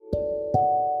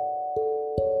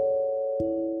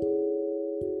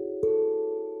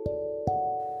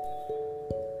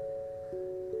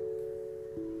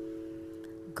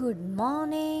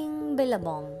morning,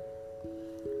 Billabong.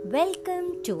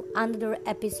 Welcome to another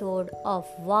episode of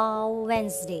Wow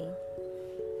Wednesday.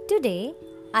 Today,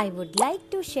 I would like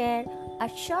to share a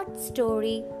short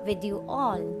story with you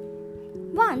all.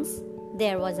 Once,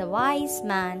 there was a wise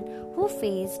man who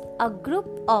faced a group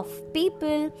of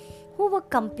people who were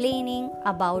complaining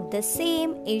about the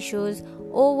same issues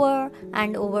over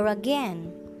and over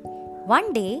again.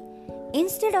 One day,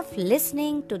 instead of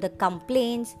listening to the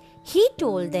complaints, he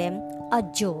told them a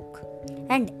joke,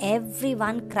 and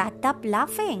everyone cracked up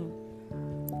laughing.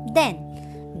 Then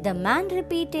the man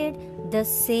repeated the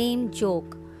same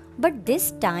joke, but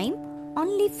this time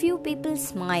only few people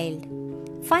smiled.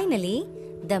 Finally,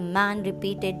 the man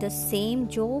repeated the same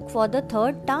joke for the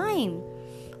third time,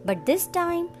 but this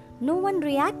time no one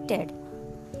reacted.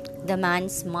 The man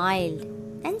smiled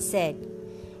and said,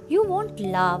 "You won't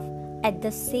laugh at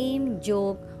the same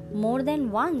joke more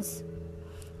than once.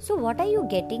 So, what are you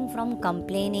getting from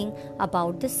complaining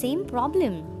about the same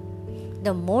problem?"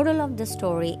 The moral of the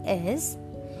story is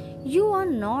you are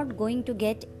not going to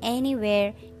get anywhere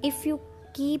if you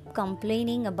keep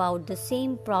complaining about the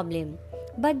same problem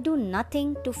but do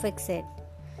nothing to fix it.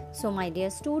 So, my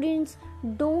dear students,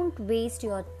 don't waste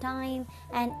your time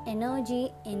and energy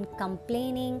in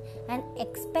complaining and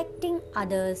expecting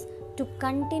others to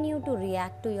continue to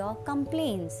react to your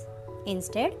complaints.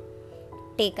 Instead,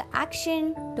 take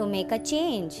action to make a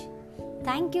change.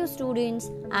 Thank you, students,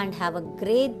 and have a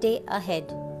great day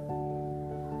ahead.